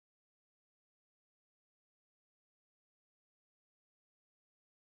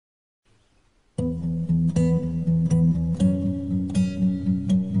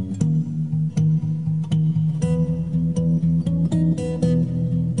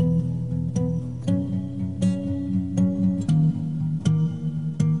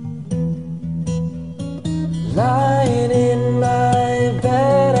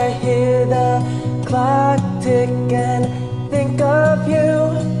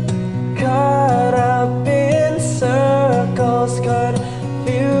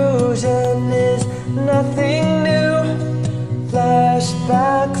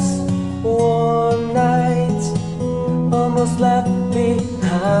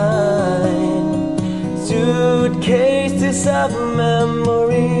series of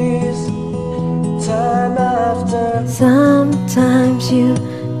memories, time after. Sometimes you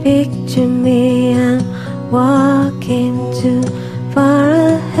picture me, I'm walking too far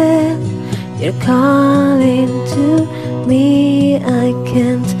ahead. You're calling to me, I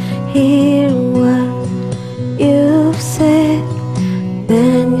can't hear what you've said.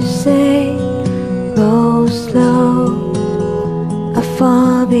 Then you say, go slow, I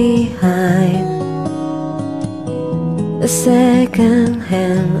fall behind. The second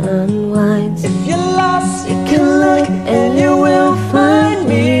hand unwinds. If you're lost, you can look and you will find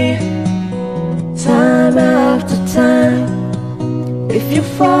me, time after time. If you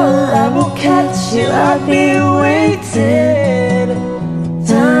fall, I will catch you, I'll be waiting,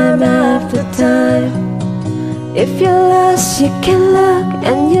 time after time. If you're lost, you can look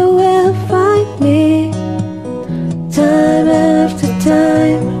and you will find me, time after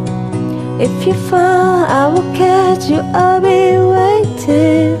time. If you fall, I will catch you, I'll be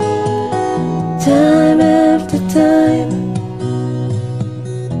waiting, time after time.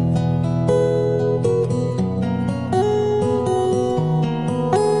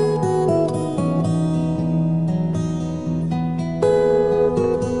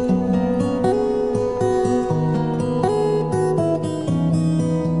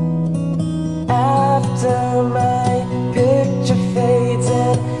 After my picture fades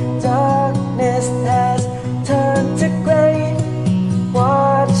and darkness has turned to gray,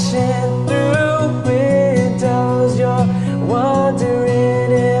 watching through windows, you're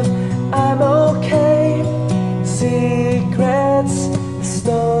wondering if I'm okay. Secrets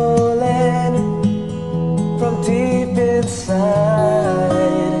stolen from deep inside,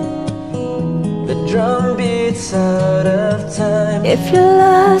 the drum beats out of time. If you're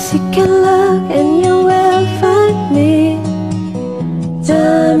lost, you can look and you will find me,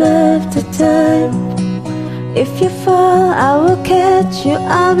 time after time. If you fall, I will catch you,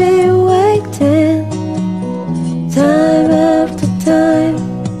 I'll be waiting, time after time.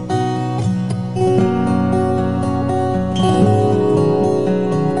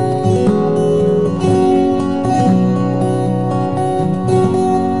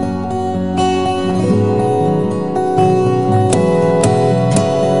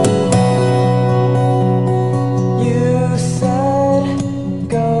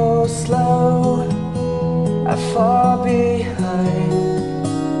 I fall behind.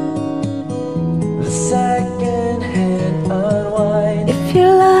 The second hand unwind. If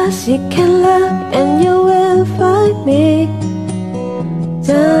you're lost, you can look and you will find me,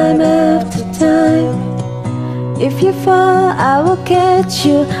 time after time. If you fall, I will catch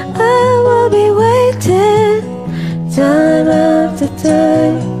you, I will be waiting, time after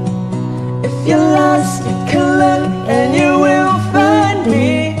time. If you're lost, you can look and you